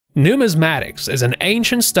Numismatics is an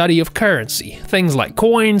ancient study of currency, things like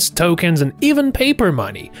coins, tokens, and even paper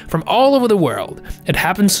money from all over the world. It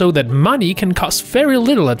happens so that money can cost very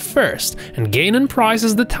little at first and gain in price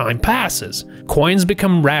as the time passes. Coins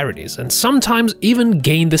become rarities and sometimes even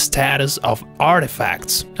gain the status of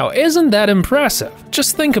artifacts. Now, isn't that impressive?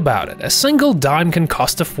 Just think about it, a single dime can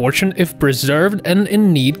cost a fortune if preserved and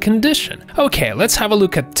in neat condition. Okay, let's have a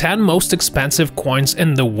look at 10 most expensive coins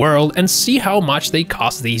in the world and see how much they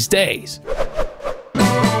cost these days.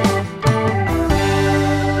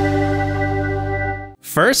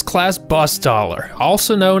 First class bus dollar,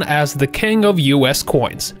 also known as the king of US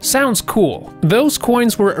coins. Sounds cool. Those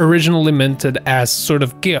coins were originally minted as sort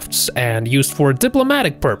of gifts and used for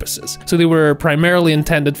diplomatic purposes, so they were primarily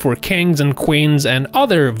intended for kings and queens and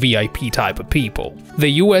other VIP type of people.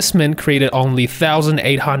 The US Mint created only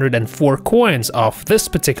 1,804 coins of this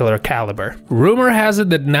particular caliber. Rumor has it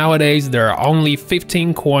that nowadays there are only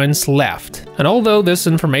 15 coins left, and although this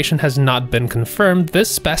information has not been confirmed,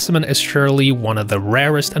 this specimen is surely one of the rarest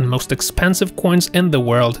and most expensive coins in the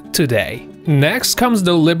world today. Next comes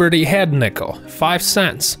the Liberty head nickel, 5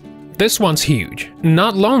 cents. This one's huge.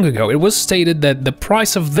 Not long ago, it was stated that the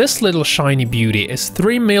price of this little shiny beauty is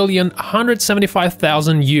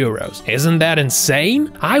 3,175,000 euros. Isn't that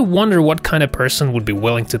insane? I wonder what kind of person would be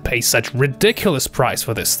willing to pay such ridiculous price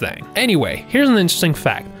for this thing. Anyway, here's an interesting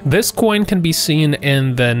fact. This coin can be seen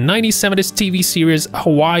in the 1970s TV series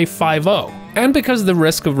Hawaii 5-0. And because the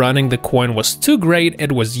risk of running the coin was too great,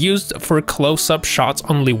 it was used for close-up shots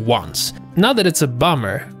only once. Not that it's a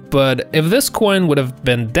bummer, but if this coin would have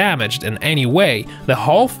been damaged in any way, the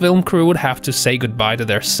whole film crew would have to say goodbye to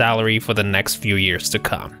their salary for the next few years to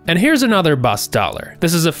come. And here's another bus dollar.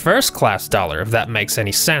 This is a first-class dollar, if that makes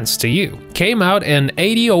any sense to you. Came out in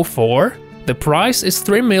 1804. The price is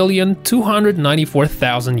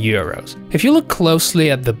 3,294,000 euros. If you look closely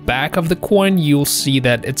at the back of the coin, you'll see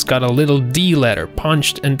that it's got a little D letter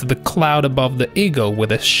punched into the cloud above the eagle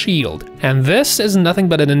with a shield. And this is nothing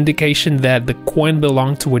but an indication that the coin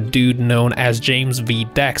belonged to a dude known as James V.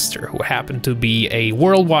 Dexter, who happened to be a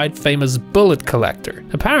worldwide famous bullet collector.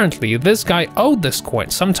 Apparently, this guy owed this coin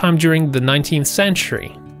sometime during the 19th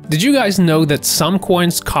century. Did you guys know that some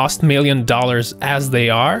coins cost $1 million as they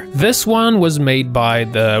are? This one was made by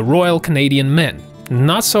the Royal Canadian Mint.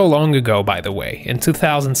 Not so long ago, by the way, in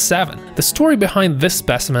 2007. The story behind this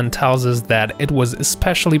specimen tells us that it was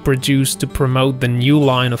especially produced to promote the new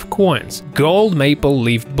line of coins, gold maple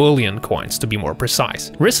leaf bullion coins to be more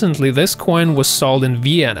precise. Recently, this coin was sold in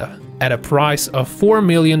Vienna at a price of $4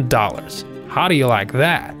 million. How do you like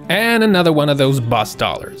that? And another one of those bus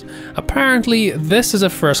dollars. Apparently, this is a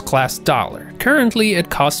first-class dollar. Currently, it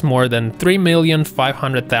costs more than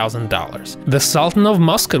 $3,500,000. The Sultan of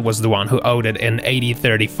Muscat was the one who owed it in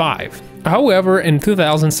 1835. However, in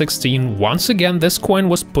 2016, once again this coin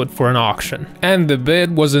was put for an auction. And the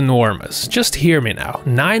bid was enormous. Just hear me now,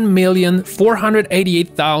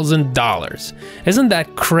 $9,488,000. Isn't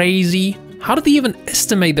that crazy? How did they even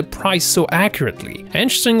estimate the price so accurately?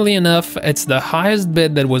 Interestingly enough, it's the highest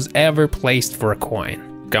bid that was ever placed for a coin.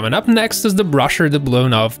 Coming up next is the brusher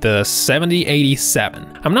doubloon of the 7087.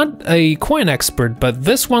 I'm not a coin expert, but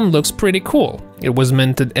this one looks pretty cool. It was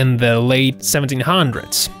minted in the late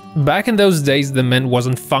 1700s. Back in those days, the mint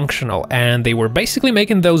wasn't functional, and they were basically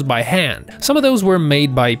making those by hand. Some of those were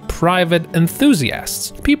made by private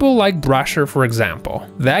enthusiasts, people like Brusher, for example.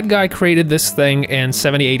 That guy created this thing in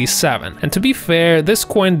 7087, and to be fair, this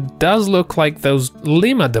coin does look like those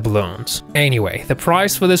Lima doubloons. Anyway, the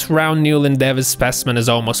price for this round Newland Davis specimen is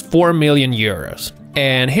almost 4 million euros.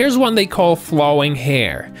 And here's one they call flowing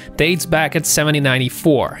hair. Dates back at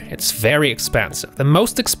 1794. It's very expensive. The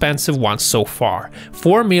most expensive one so far,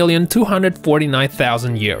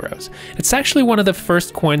 4,249,000 euros. It's actually one of the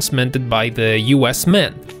first coins minted by the US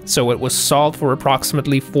Mint, so it was sold for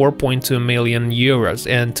approximately 4.2 million euros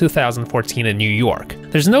in 2014 in New York.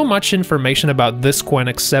 There's no much information about this coin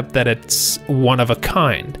except that it's one of a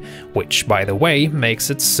kind, which, by the way, makes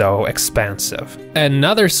it so expensive.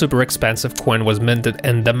 Another super expensive coin was minted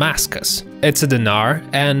in Damascus. It's a dinar,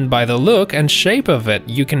 and by the look and shape of it,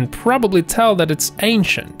 you can probably tell that it's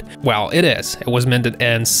ancient. Well, it is. It was minted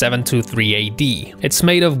in 723 AD. It's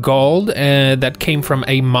made of gold that came from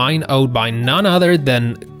a mine owned by none other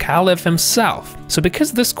than Caliph himself. So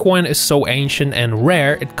because this coin is so ancient and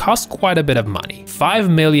rare, it costs quite a bit of money.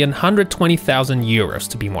 5,120,000 euros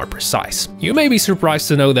to be more precise. You may be surprised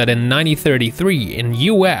to know that in 1933 in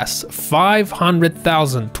US,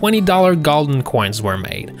 500,000 $20 golden coins were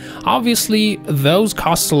made. Obviously, those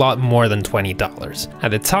cost a lot more than $20.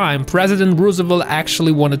 At the time, President Roosevelt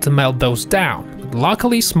actually wanted to melt those down.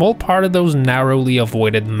 Luckily, small part of those narrowly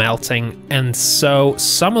avoided melting, and so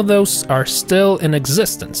some of those are still in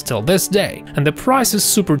existence till this day, and the price is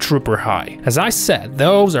super trooper high. As I said,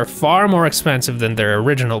 those are far more expensive than their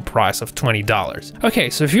original price of $20. Okay,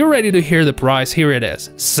 so if you're ready to hear the price, here it is: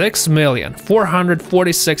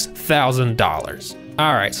 $6,446,000.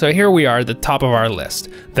 Alright, so here we are at the top of our list.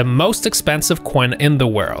 The most expensive coin in the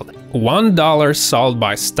world. $1 sold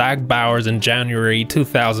by Stack Bowers in January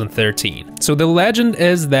 2013. So the legend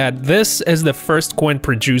is that this is the first coin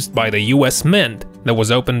produced by the US Mint that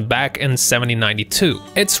was opened back in 1792.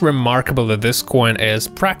 It's remarkable that this coin is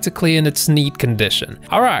practically in its neat condition.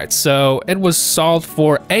 Alright, so it was sold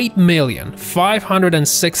for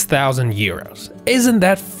 8,506,000 euros. Isn't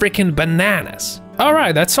that freaking bananas?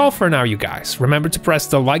 Alright, that's all for now, you guys. Remember to press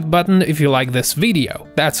the like button if you like this video.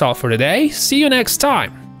 That's all for today. See you next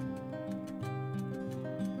time.